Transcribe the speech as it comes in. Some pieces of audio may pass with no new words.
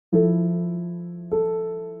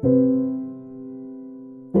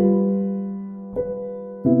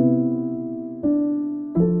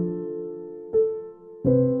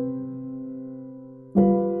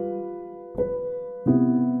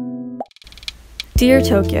Dear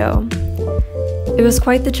Tokyo, it was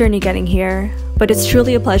quite the journey getting here, but it's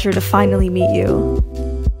truly a pleasure to finally meet you.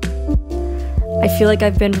 I feel like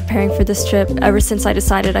I've been preparing for this trip ever since I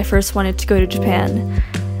decided I first wanted to go to Japan,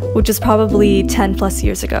 which was probably 10 plus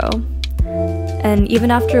years ago. And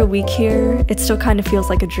even after a week here, it still kind of feels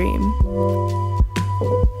like a dream.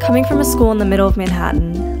 Coming from a school in the middle of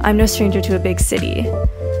Manhattan, I'm no stranger to a big city,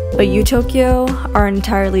 but you, Tokyo, are an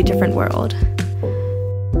entirely different world.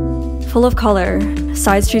 Full of color,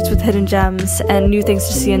 side streets with hidden gems, and new things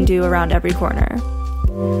to see and do around every corner.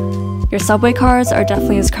 Your subway cars are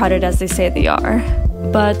definitely as crowded as they say they are,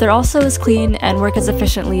 but they're also as clean and work as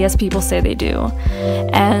efficiently as people say they do.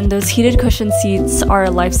 And those heated cushion seats are a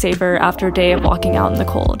lifesaver after a day of walking out in the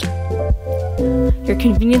cold. Your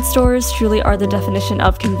convenience stores truly are the definition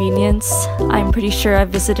of convenience. I'm pretty sure I've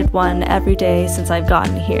visited one every day since I've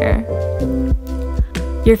gotten here.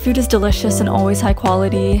 Your food is delicious and always high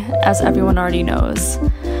quality, as everyone already knows.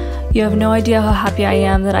 You have no idea how happy I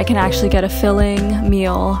am that I can actually get a filling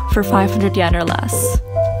meal for 500 yen or less.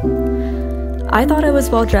 I thought I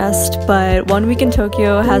was well dressed, but 1 week in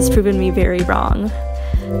Tokyo has proven me very wrong.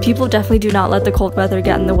 People definitely do not let the cold weather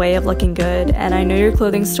get in the way of looking good, and I know your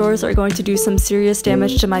clothing stores are going to do some serious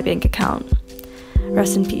damage to my bank account.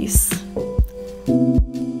 Rest in peace.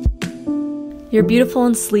 You're beautiful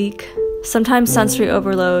and sleek, sometimes sensory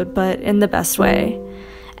overload, but in the best way.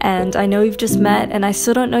 And I know we've just met and I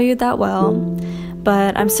still don't know you that well,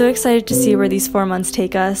 but I'm so excited to see where these 4 months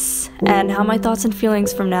take us and how my thoughts and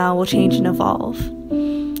feelings from now will change and evolve.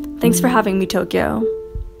 Thanks for having me, Tokyo.